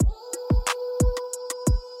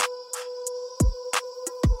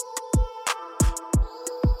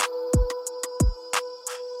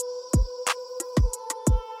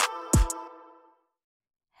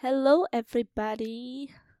Hello,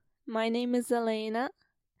 everybody. My name is Elena,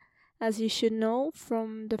 as you should know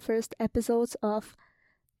from the first episodes of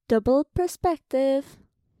Double Perspective.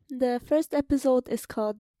 The first episode is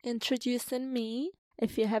called Introducing Me.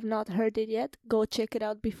 If you have not heard it yet, go check it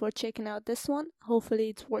out before checking out this one. Hopefully,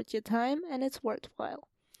 it's worth your time and it's worthwhile.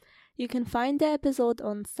 You can find the episode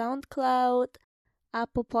on SoundCloud,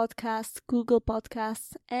 Apple Podcasts, Google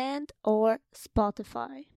Podcasts, and or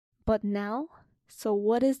Spotify. But now, so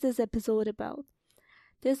what is this episode about?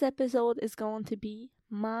 This episode is going to be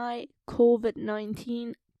my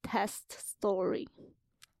COVID-19 test story.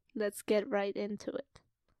 Let's get right into it.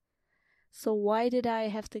 So why did I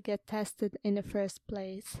have to get tested in the first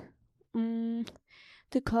place?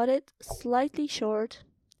 To cut it slightly short,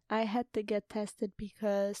 I had to get tested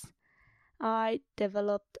because I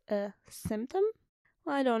developed a symptom.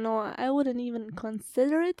 I don't know, I wouldn't even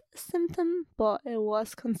consider it a symptom, but it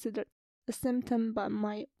was considered a symptom by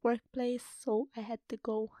my workplace, so I had to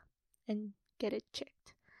go and get it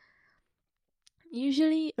checked.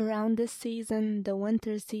 Usually around this season, the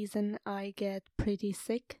winter season, I get pretty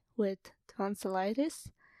sick with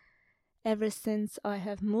tonsillitis. Ever since I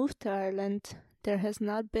have moved to Ireland, there has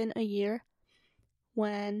not been a year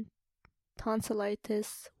when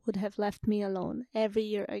tonsillitis would have left me alone. Every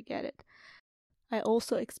year I get it. I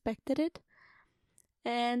also expected it,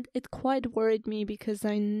 and it quite worried me because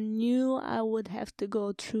I knew I would have to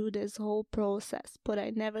go through this whole process, but I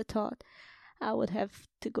never thought I would have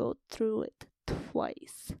to go through it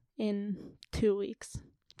twice in 2 weeks,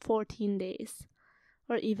 14 days,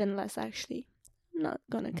 or even less actually. I'm not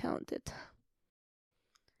gonna count it.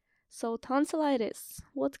 So tonsillitis,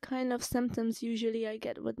 what kind of symptoms usually I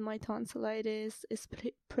get with my tonsillitis is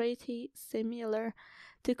pretty similar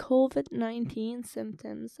to COVID-19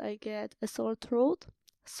 symptoms. I get a sore throat,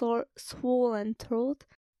 swollen throat,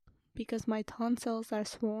 because my tonsils are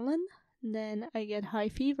swollen. Then I get high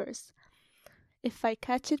fevers. If I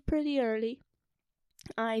catch it pretty early,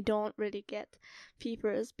 I don't really get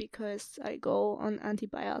fevers because I go on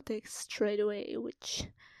antibiotics straight away, which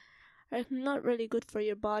are not really good for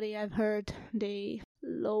your body. I've heard they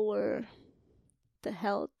lower the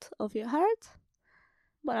health of your heart,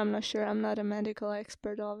 but I'm not sure. I'm not a medical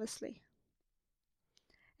expert, obviously.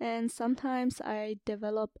 And sometimes I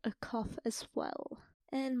develop a cough as well,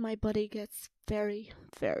 and my body gets very,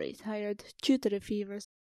 very tired due to the fevers.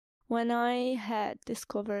 When I had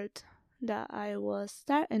discovered that I was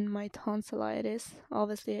starting my tonsillitis,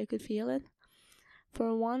 obviously I could feel it.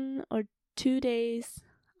 For 1 or 2 days,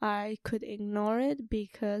 I could ignore it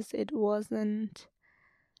because it wasn't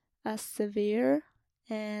as severe,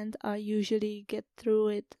 and I usually get through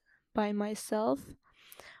it by myself,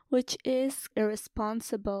 which is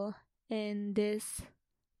irresponsible in this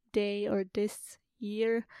day or this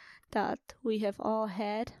year that we have all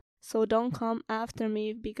had. So don't come after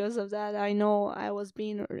me because of that. I know I was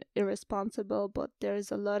being irresponsible, but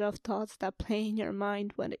there's a lot of thoughts that play in your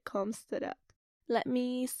mind when it comes to that. Let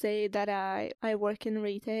me say that I work in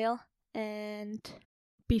retail, and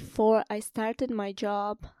before I started my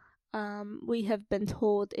job, we have been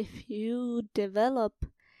told if you develop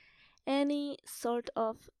any sort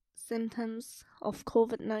of symptoms of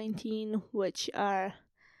COVID-19, which are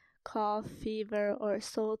cough, fever, or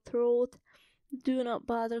sore throat, do not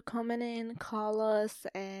bother coming in, call us,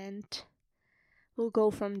 and we'll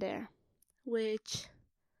go from there. Which,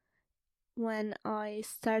 when I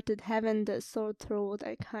started having the sore throat,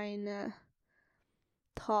 I kinda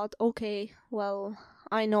thought, okay, well,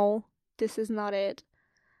 I know this is not it,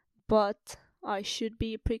 but I should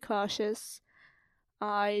be precautious.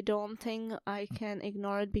 I don't think I can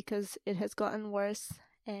ignore it because it has gotten worse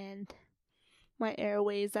and my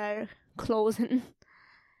airways are closing.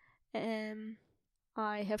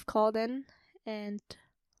 I have called in and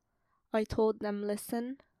I told them,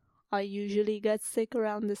 listen, I usually get sick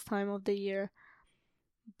around this time of the year,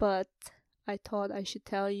 but I thought I should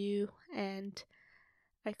tell you, and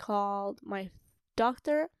I called my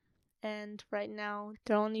doctor, and right now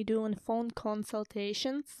they're only doing phone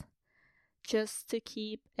consultations just to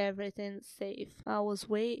keep everything safe. I was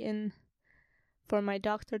waiting for my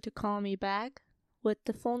doctor to call me back with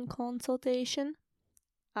the phone consultation,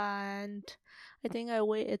 and I think I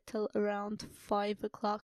waited till around 5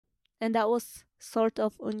 o'clock, and that was sort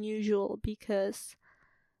of unusual because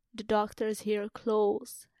the doctors here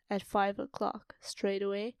close at 5 o'clock straight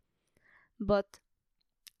away, but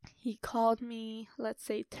he called me, let's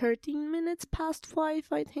say 13 minutes past 5,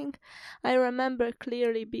 I think. I remember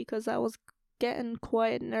clearly because I was getting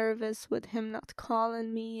quite nervous with him not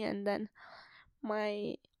calling me, and then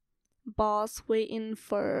my boss waiting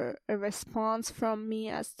for a response from me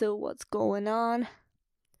as to what's going on.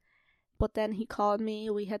 But then he called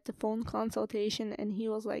me, we had the phone consultation, and he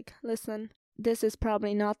was like, listen, this is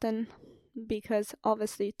probably nothing, because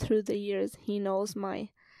obviously through the years he knows my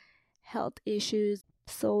health issues.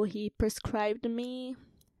 So he prescribed me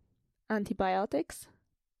antibiotics,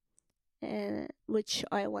 which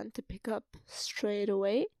I went to pick up straight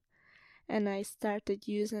away, and I started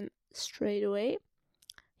using straight away.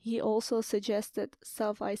 He also suggested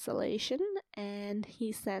self-isolation, and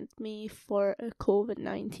he sent me for a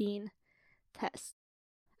COVID-19 test.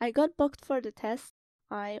 I got booked for the test.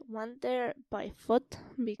 I went there by foot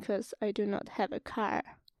because I do not have a car.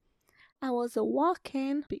 I was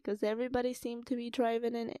walking because everybody seemed to be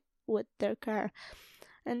driving in with their car.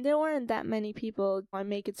 And there weren't that many people. I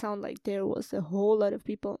make it sound like there was a whole lot of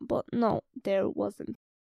people, but no, there wasn't.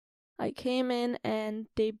 I came in and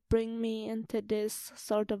they bring me into this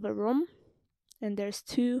sort of a room, and there's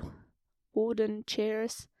 2 wooden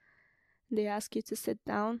chairs. They ask you to sit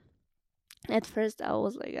down. At first I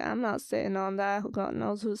was like, I'm not sitting on that. God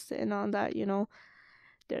knows who's sitting on that, you know.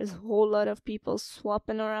 There's a whole lot of people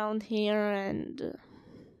swapping around here, and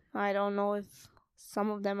I don't know if some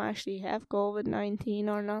of them actually have COVID-19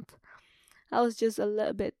 or not. I was just a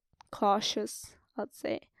little bit cautious, I'd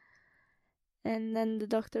say. And then the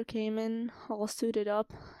doctor came in, all suited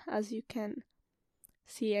up, as you can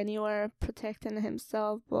see anywhere, protecting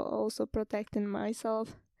himself, but also protecting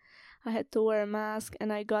myself. I had to wear a mask,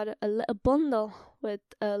 and I got a little bundle with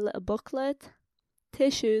a little booklet,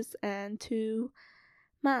 tissues, and 2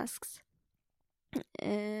 masks.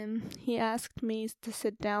 He asked me to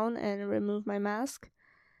sit down and remove my mask,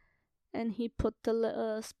 and he put the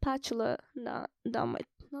little spatula down my,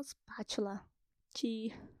 not spatula,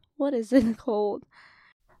 gee, what is it called?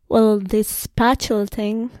 Well, this spatula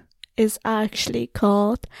thing is actually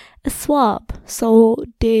called a swab. So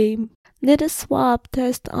they did a swab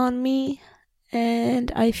test on me,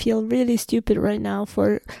 and I feel really stupid right now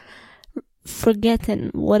for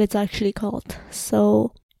forgetting what it's actually called.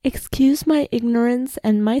 So excuse my ignorance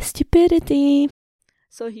and my stupidity.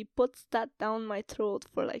 So he puts that down my throat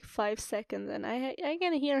for like 5 seconds, and I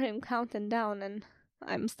can hear him counting down, and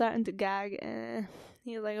I'm starting to gag. And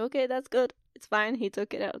he's like, okay, that's good. It's fine. He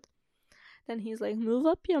took it out. Then he's like, move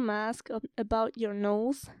up your mask up about your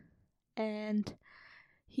nose. And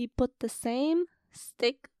he put the same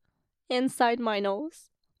stick inside my nose.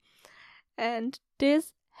 And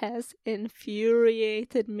this has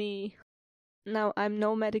infuriated me. Now, I'm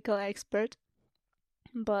no medical expert,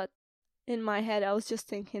 but in my head I was just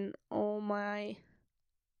thinking, oh my,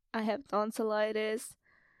 I have tonsillitis,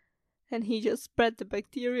 and he just spread the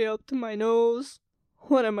bacteria up to my nose.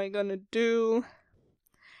 What am I gonna do?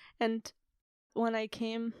 And when I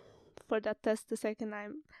came for that test the second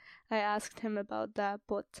time, I asked him about that,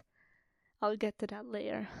 but I'll get to that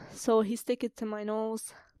later. So he stick it to my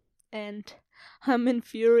nose, and I'm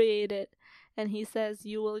infuriated, and he says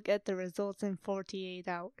you will get the results in 48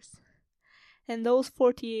 hours. And those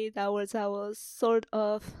 48 hours I was sort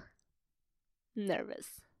of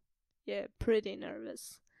nervous. Yeah, pretty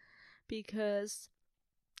nervous. Because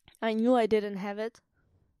I knew I didn't have it.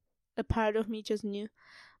 A part of me just knew.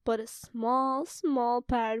 But a small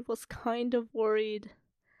part was kind of worried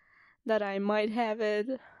that I might have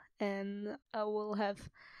it, and I will have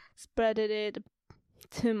spreaded it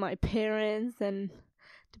to my parents and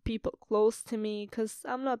to people close to me, because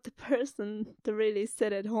I'm not the person to really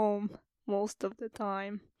sit at home most of the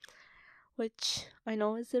time, which I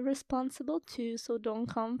know is irresponsible too, so don't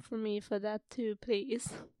come for me for that too, please.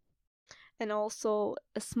 And also,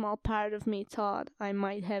 a small part of me thought I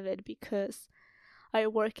might have it because I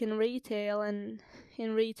work in retail, and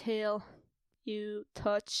in retail you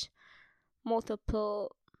touch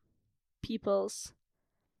multiple people's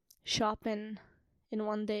shopping in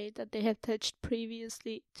one day that they have touched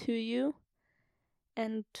previously to you,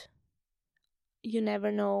 and you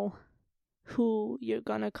never know who you're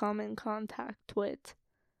gonna come in contact with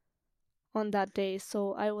on that day.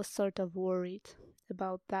 So I was sort of worried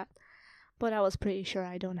about that, but I was pretty sure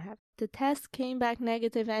I don't have it. The test came back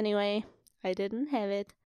negative anyway. I didn't have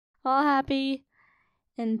it. All happy,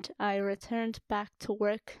 and I returned back to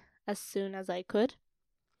work as soon as I could.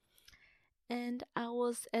 And I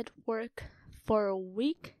was at work for a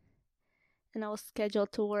week, and I was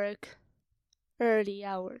scheduled to work early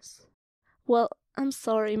hours. Well, I'm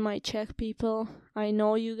sorry, my Czech people. I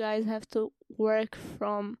know you guys have to work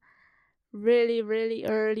from really, really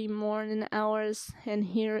early morning hours, and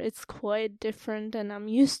here it's quite different, and I'm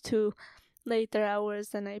used to later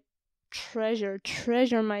hours, and I treasure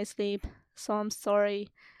my sleep. So I'm sorry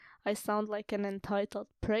I sound like an entitled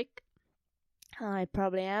prick. I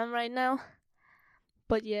probably am right now.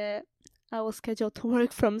 But yeah, I was scheduled to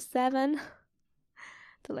work from 7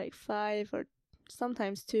 to like 5 or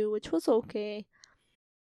sometimes 2, which was okay.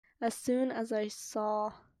 As soon as I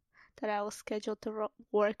saw that I was scheduled to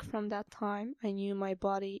work from that time, I knew my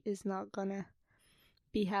body is not gonna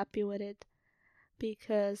be happy with it,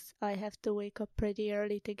 because I have to wake up pretty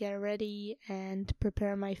early to get ready and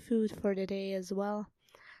prepare my food for the day as well.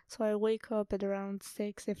 So I wake up at around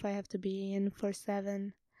 6 if I have to be in for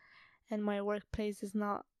 7, and my workplace is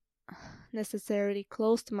not necessarily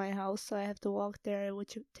close to my house, so I have to walk there,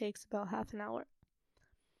 which takes about half an hour.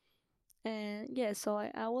 And yeah, so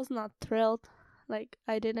I was not thrilled. Like,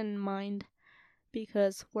 I didn't mind,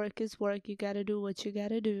 because work is work, you gotta do what you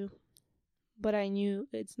gotta do. But I knew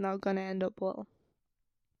it's not gonna end up well.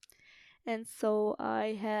 And so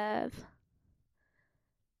I have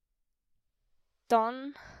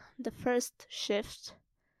done the first shift,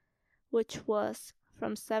 which was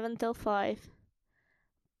from 7 till 5.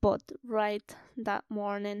 But right that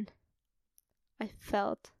morning, I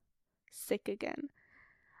felt sick again.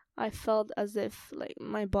 I felt as if like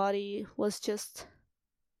my body was just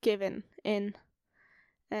giving in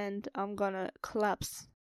and I'm gonna collapse.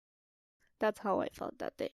 That's how I felt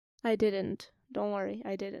that day. I didn't. Don't worry,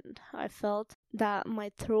 I didn't. I felt that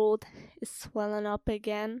my throat is swelling up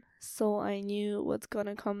again, so I knew what's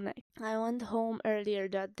gonna come next. I went home earlier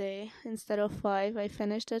that day. Instead of 5, I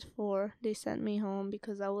finished at 4. They sent me home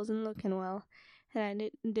because I wasn't looking well and I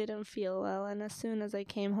didn't feel well. And as soon as I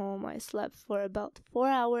came home, I slept for about 4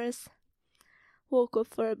 hours, woke up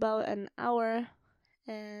for about an hour,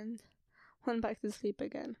 and went back to sleep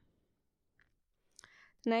again.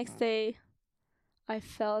 The next day, I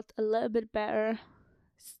felt a little bit better,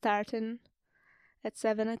 starting at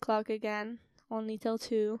 7 o'clock again, only till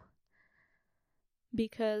 2,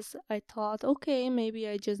 because I thought, okay, maybe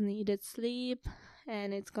I just needed sleep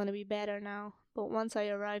and it's gonna be better now. But once I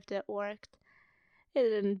arrived at work, it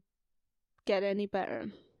didn't get any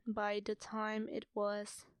better. By the time it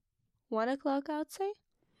was 1 o'clock, I'd say,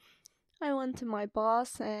 I went to my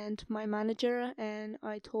boss and my manager and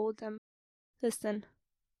I told them, listen,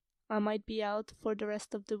 I might be out for the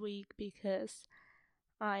rest of the week because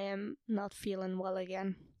I am not feeling well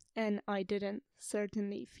again. And I didn't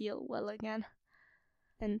certainly feel well again.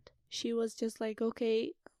 And she was just like,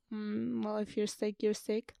 okay, well, if you're sick, you're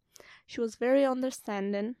sick. She was very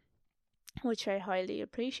understanding, which I highly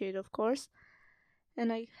appreciate, of course.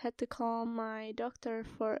 And I had to call my doctor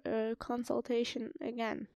for a consultation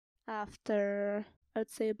again after, I'd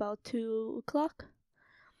say, about 2 o'clock.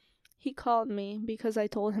 He called me because I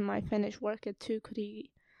told him I finished work at 2. Could he,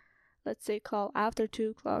 let's say, call after 2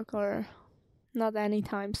 o'clock or not any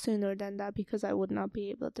time sooner than that, because I would not be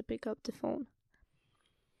able to pick up the phone.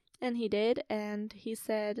 And he did, and he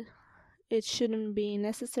said it shouldn't be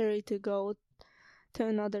necessary to go to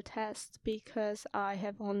another test because I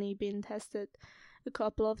have only been tested a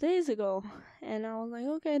couple of days ago. And I was like,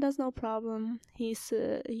 okay, that's no problem. He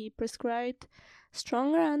prescribed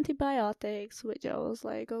stronger antibiotics, which I was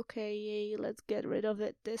like, okay, yay, let's get rid of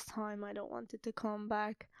it this time. I don't want it to come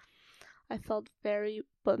back. I felt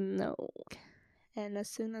but no. And as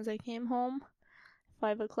soon as I came home,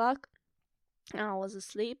 5 o'clock, I was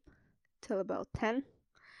asleep till about 10.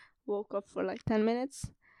 Woke up for like 10 minutes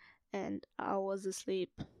and I was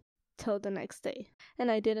asleep till the next day.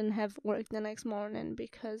 And I didn't have work the next morning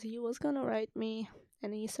because he was gonna write me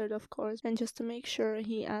an e-cert, of course. And just to make sure,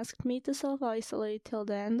 he asked me to self-isolate till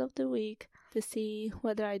the end of the week to see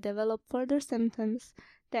whether I develop further symptoms.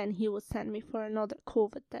 Then he would send me for another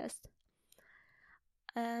COVID test.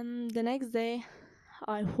 The next day,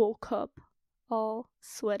 I woke up all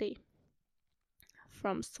sweaty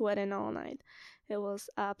from sweating all night. It was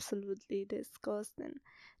absolutely disgusting.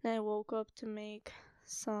 And I woke up to make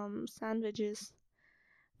some sandwiches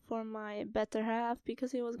for my better half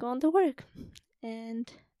because he was going to work.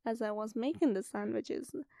 And as I was making the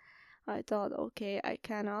sandwiches, I thought, okay, I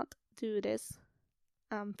cannot do this.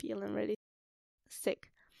 I'm feeling really sick.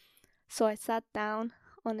 So I sat down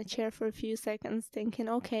on a chair for a few seconds thinking,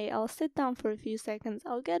 okay, I'll sit down for a few seconds.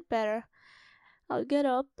 I'll get better. I'll get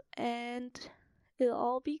up and it'll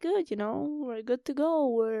all be good, We're good to go.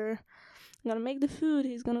 We're gonna make the food.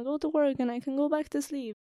 He's gonna go to work and I can go back to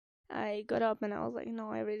sleep. I got up and I was like,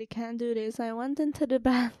 no, I really can't do this. I went into the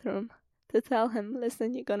bathroom to tell him,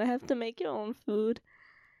 listen, you're gonna have to make your own food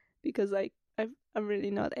because I'm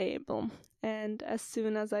really not able. And as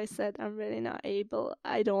soon as I said I'm really not able,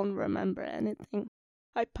 I don't remember anything.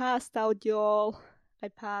 I passed out, y'all. I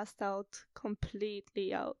passed out,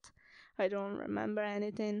 completely out. I don't remember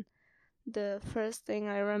anything. The first thing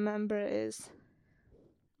I remember is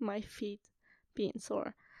my feet being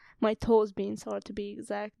sore. my toes being sore to be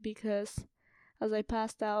exact, because as I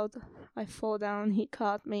passed out, I fall down, he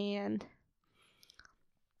caught me, and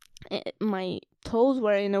my toes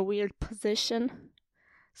were in a weird position,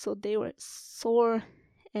 so they were sore,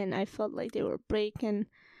 and I felt like they were breaking.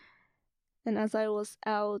 And as I was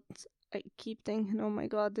out, I keep thinking, oh my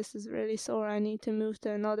god, this is really sore, I need to move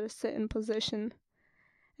to another sitting position.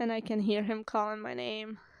 And I can hear him calling my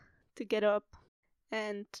name to get up,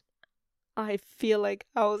 and I feel like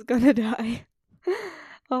I was gonna die.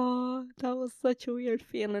 Oh, that was such a weird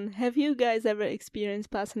feeling. Have you guys ever experienced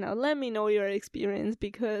passing out? Let me know your experience,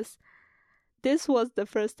 because this was the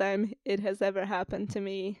first time it has ever happened to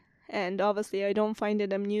me. And obviously I don't find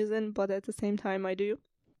it amusing, but at the same time I do,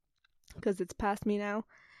 because it's past me now.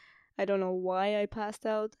 I don't know why I passed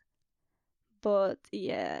out, but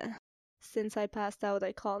yeah. Since I passed out,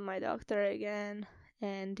 I called my doctor again,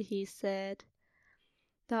 and he said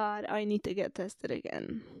that I need to get tested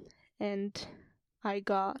again. And I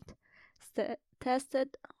got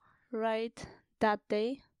tested right that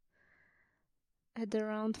day at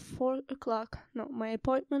around 4 o'clock. No, my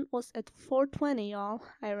appointment was at 4:20, y'all.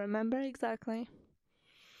 I remember exactly.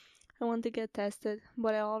 I wanted to get tested,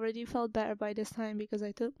 but I already felt better by this time because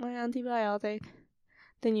I took my antibiotic,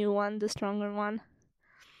 the new one, the stronger one.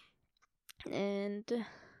 And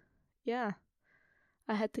yeah,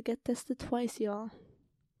 I had to get tested twice, y'all,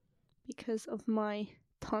 because of my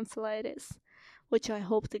tonsillitis, which I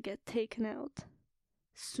hope to get taken out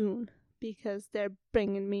soon, because they're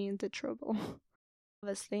bringing me into trouble.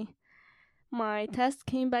 Obviously, my test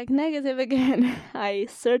came back negative again. I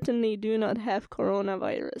certainly do not have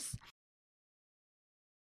coronavirus.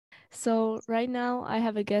 So right now I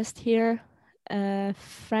have a guest here, a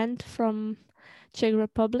friend from Czech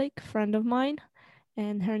Republic, friend of mine,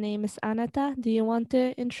 and her name is Aneta. Do you want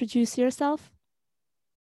to introduce yourself?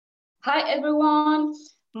 Hi everyone,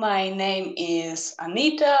 my name is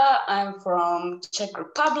Anita. I'm from Czech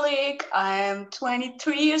Republic. I'm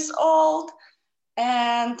 23 years old,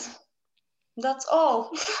 and that's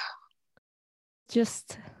all.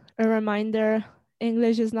 Just a reminder,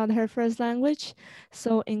 English is not her first language,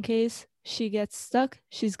 so in case she gets stuck,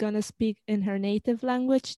 she's gonna speak in her native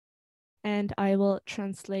language, and I will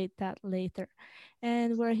translate that later.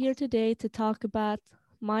 And we're here today to talk about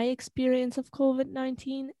my experience of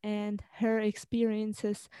COVID-19 and her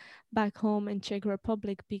experiences back home in Czech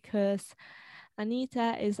Republic, because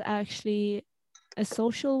Anita is actually a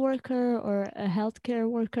social worker or a healthcare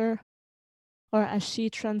worker, or as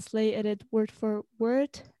she translated it word for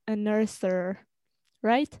word, a nurser,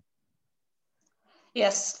 right?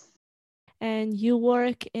 Yes. And you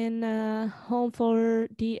work in a home for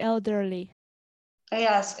the elderly.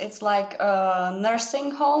 Yes, it's like a nursing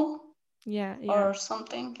home Yeah. or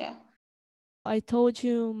something. Yeah. I told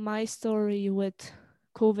you my story with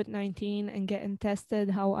COVID-19 and getting tested,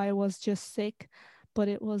 how I was just sick, but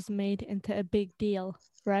it was made into a big deal,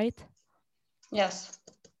 right? Yes.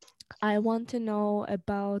 I want to know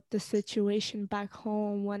about the situation back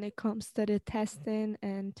home when it comes to the testing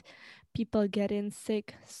and people getting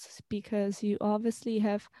sick, because you obviously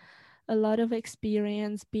have a lot of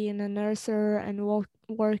experience being a nurser and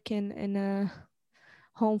working in a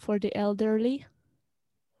home for the elderly.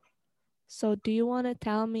 So do you want to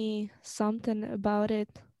tell me something about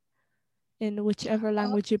it in whichever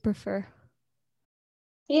language you prefer?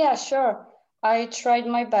 Yeah, sure. I tried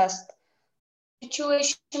my best.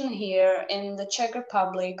 Situation here in the Czech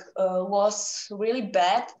Republic was really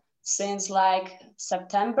bad since like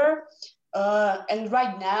September. And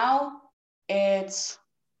right now it's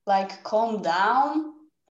like calmed down.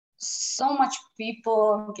 So much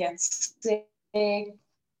people get sick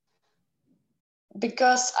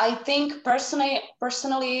because I think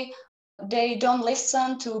personally they don't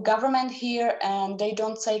listen to government here and they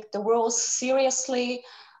don't take the rules seriously.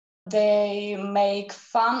 They make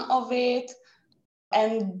fun of it,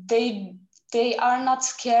 and they are not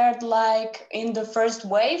scared like in the first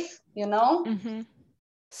wave, you know. Mm-hmm.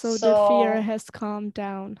 So the fear has calmed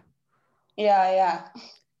down. Yeah.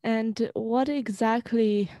 And what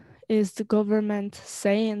exactly is the government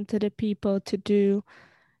saying to the people to do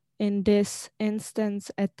in this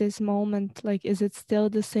instance at this moment? Like, is it still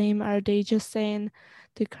the same? Are they just saying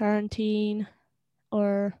to quarantine,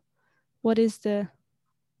 or what is the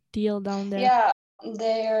deal down there? Yeah,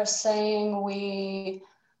 they're saying we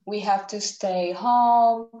have to stay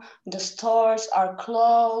home, the stores are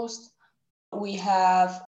closed, we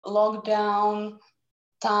have lockdown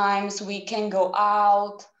times, we can go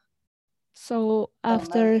out. So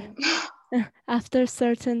after after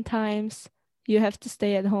certain times you have to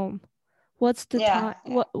stay at home. What's the time?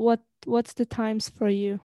 Yeah. What's the times for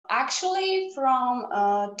you? Actually, from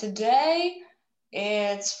today,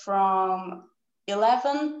 it's from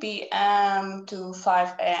 11 p.m. to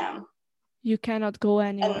 5 a.m. You cannot go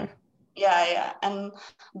anywhere. And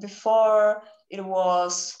before it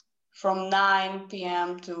was from 9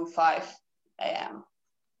 p.m. to 5 a.m.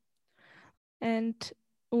 And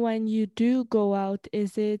when you do go out,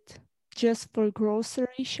 is it just for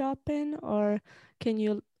grocery shopping, or can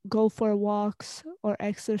you go for walks or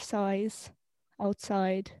exercise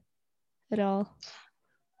outside at all?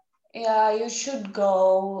 Yeah, you should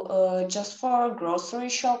go just for grocery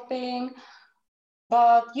shopping,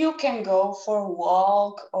 but you can go for a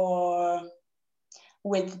walk or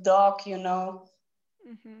with dog, you know.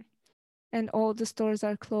 Mm-hmm. And all the stores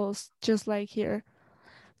are closed, just like here.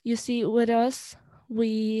 You see, with us,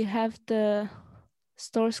 we have the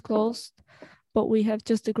stores closed, but we have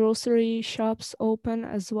just the grocery shops open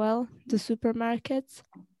as well, the supermarkets.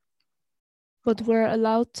 But we're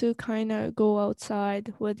allowed to kind of go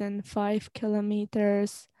outside within 5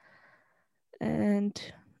 kilometers and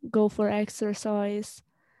go for exercise.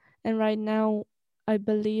 And right now, I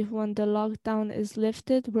believe when the lockdown is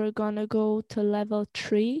lifted, we're gonna go to level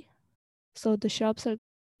 3. So the shops are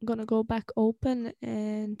gonna go back open,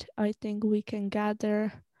 and I think we can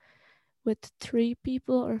gather with 3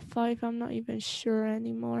 people or 5. I'm not even sure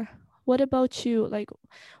anymore. What about you? Like,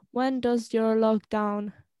 when does your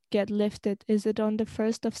lockdown get lifted? Is it on the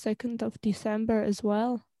 1st of 2nd of December as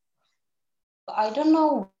well? I don't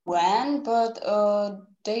know when, but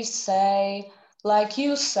they say, like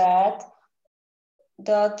you said,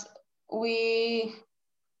 that we,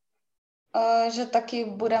 že taky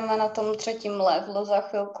budeme na tom 3. levelu za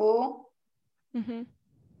chvilku. Mm-hmm.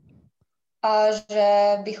 A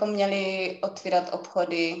že bychom měli otvírat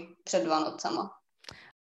obchody před Vánocema.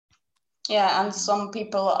 Yeah, and some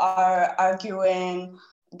people are arguing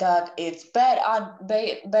that it's bad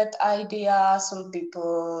idea. Some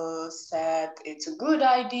people said it's a good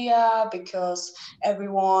idea because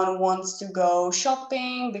everyone wants to go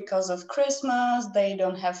shopping because of Christmas. They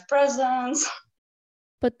don't have presents.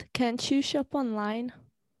 But can't you shop online?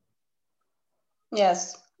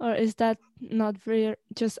 Yes. Or is that not very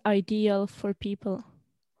just ideal for people?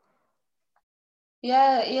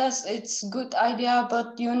 Yeah, yes, it's good idea,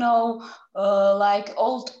 but you know, like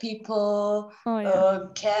old people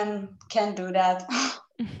can do that.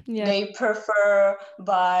 Yeah. They prefer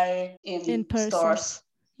buy in person. stores.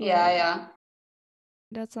 Yeah. Yeah.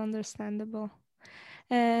 That's understandable.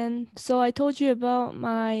 And so I told you about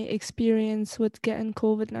my experience with getting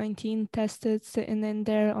COVID-19 tested, sitting in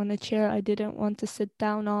there on a chair I didn't want to sit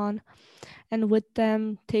down on, and with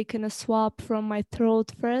them taking a swab from my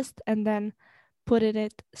throat first and then putting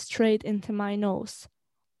it straight into my nose.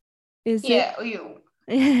 Is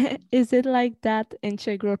it like that in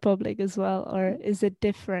Czech Republic as well, or is it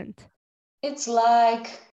different? It's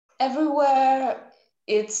like everywhere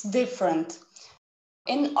it's different.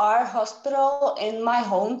 In our hospital, in my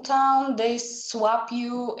hometown, they swap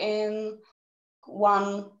you in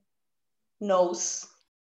one nose.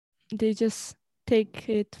 They just take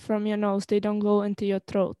it from your nose, they don't go into your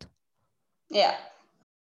throat. Yeah.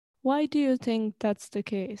 Why do you think that's the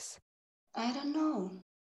case? I don't know.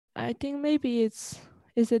 I think maybe is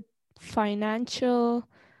it financial?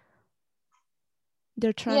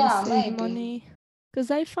 They're trying to save money?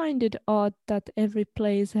 Because I find it odd that every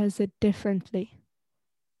place has it differently.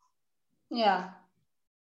 Yeah.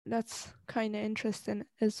 That's kind of interesting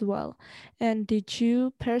as well. And did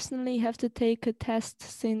you personally have to take a test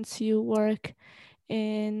since you work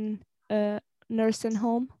in a nursing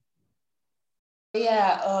home?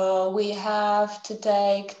 Yeah, we have to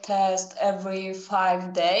take test every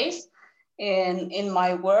 5 days in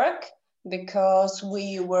my work because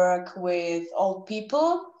we work with old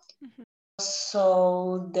people. Mm-hmm.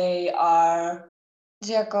 So they are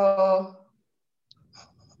jako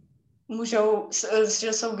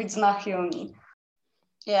že jsou víc náchylní.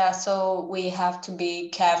 Yeah, so we have to be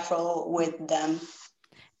careful with them.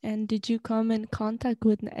 And did you come in contact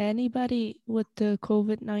with anybody with the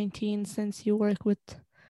COVID-19 since you work with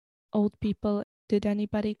old people? Did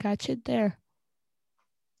anybody catch it there?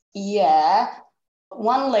 Yeah,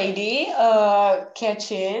 one lady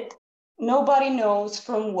catch it. Nobody knows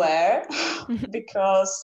from where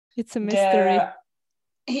because it's a mystery.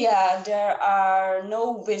 There are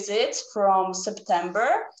no visits from September.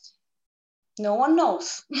 No one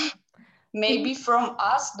knows. Maybe from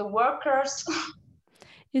us, the workers.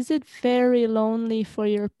 Is it very lonely for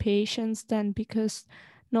your patients then because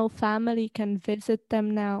no family can visit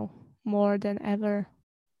them now more than ever?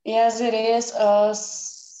 Yes, it is.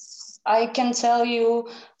 I can tell you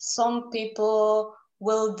some people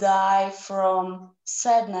will die from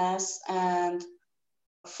sadness and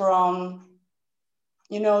from,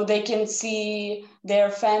 they can see their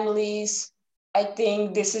families. I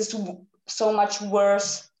think this is so much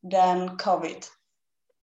worse than COVID.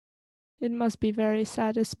 It must be very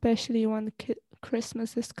sad, especially when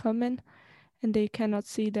Christmas is coming and they cannot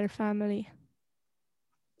see their family.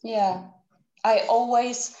 Yeah, I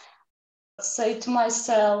always say to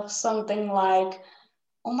myself something like,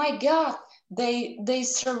 oh my God, they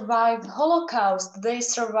survived Holocaust, they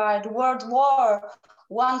survived World War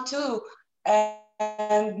I, II,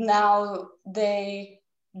 and now they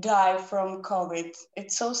die from COVID.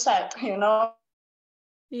 It's so sad,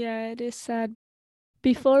 Yeah, it is sad.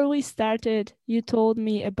 Before we started, you told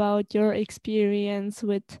me about your experience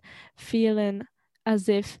with feeling as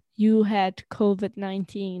if you had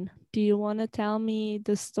COVID-19. Do you want to tell me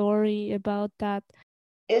the story about that?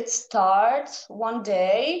 It starts one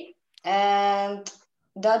day, and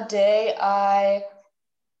that day I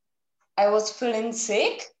was feeling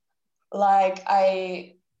sick, like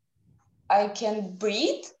I can't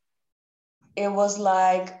breathe. It was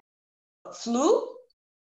like flu,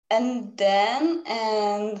 and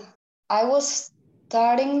I was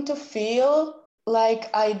starting to feel like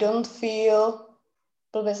I don't feel.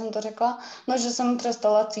 Blbě jsem to řekla. No, že jsem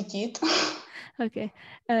přestala cítit. Okay.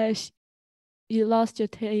 You lost your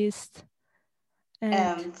taste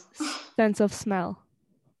and sense of smell.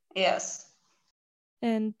 Yes.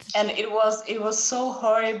 And it was so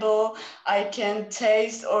horrible. I can't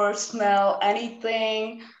taste or smell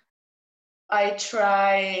anything. I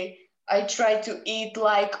try to eat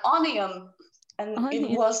like onion, and onion.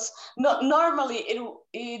 It was not normally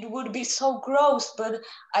it would be so gross, but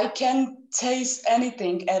I can't taste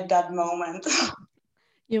anything at that moment.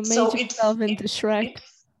 You made yourself into Shrek.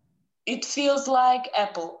 It feels like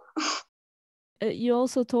apple. You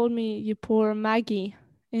also told me you pour Maggi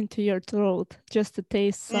into your throat just to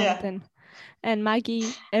taste something. Yeah. And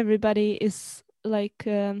Maggi, everybody is like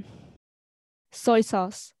soy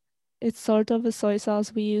sauce. It's sort of a soy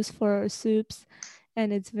sauce we use for our soups,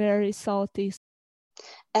 and it's very salty.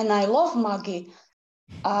 And I love Maggi.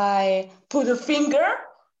 I put a finger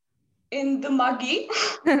in the Maggi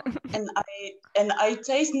and I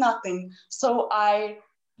taste nothing. So I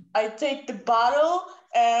take the bottle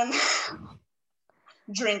and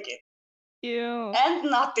drink it. Ew. And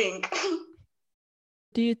nothing.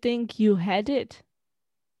 Do you think you had it?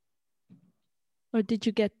 Or did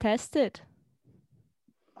you get tested?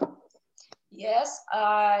 Yes,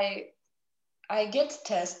 I get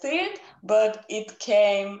tested, but it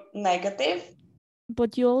came negative.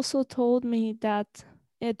 But you also told me that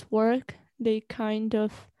at work they kind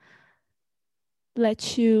of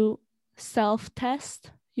let you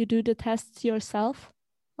self-test. You do the tests yourself,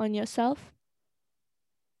 on yourself?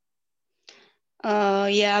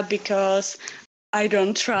 Yeah, because I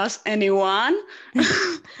don't trust anyone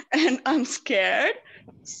and I'm scared.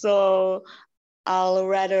 So I'll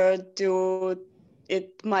rather do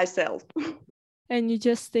it myself. And you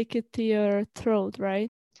just stick it to your throat,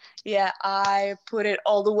 right? Yeah, I put it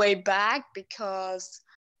all the way back because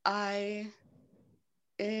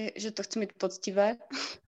že to chci mít poctivé.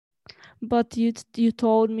 But you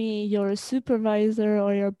told me your supervisor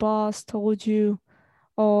or your boss told you,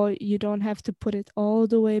 oh, you don't have to put it all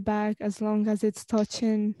the way back as long as it's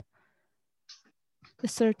touching a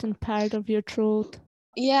certain part of your throat.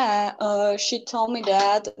 Yeah, she told me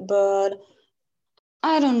that, but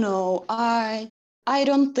I don't know. I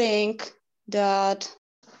don't think that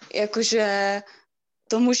jakože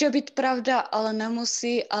to může být pravda, ale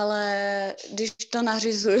nemusí, ale když to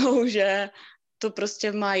nařizujou, že to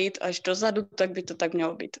prostě má jít až dozadu, tak by to tak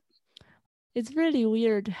mělo být. It's really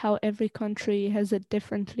weird how every country has it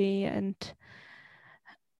differently, and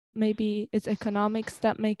maybe it's economics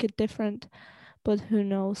that make it different, but who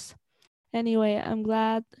knows. Anyway, I'm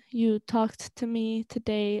glad you talked to me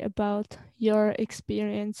today about your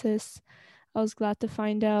experiences. I was glad to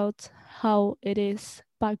find out how it is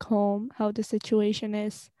back home, how the situation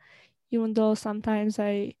is, even though sometimes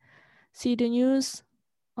I see the news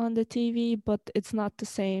on the TV, but it's not the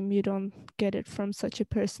same. You don't get it from such a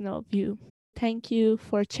personal view. Thank you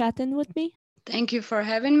for chatting with me. Thank you for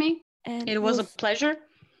having me. And it was a pleasure.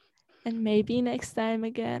 And maybe next time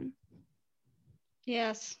again.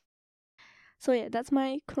 Yes. So yeah, that's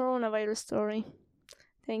my coronavirus story.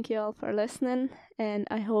 Thank you all for listening, and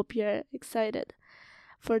I hope you're excited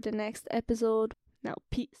for the next episode. Now,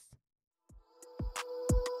 peace.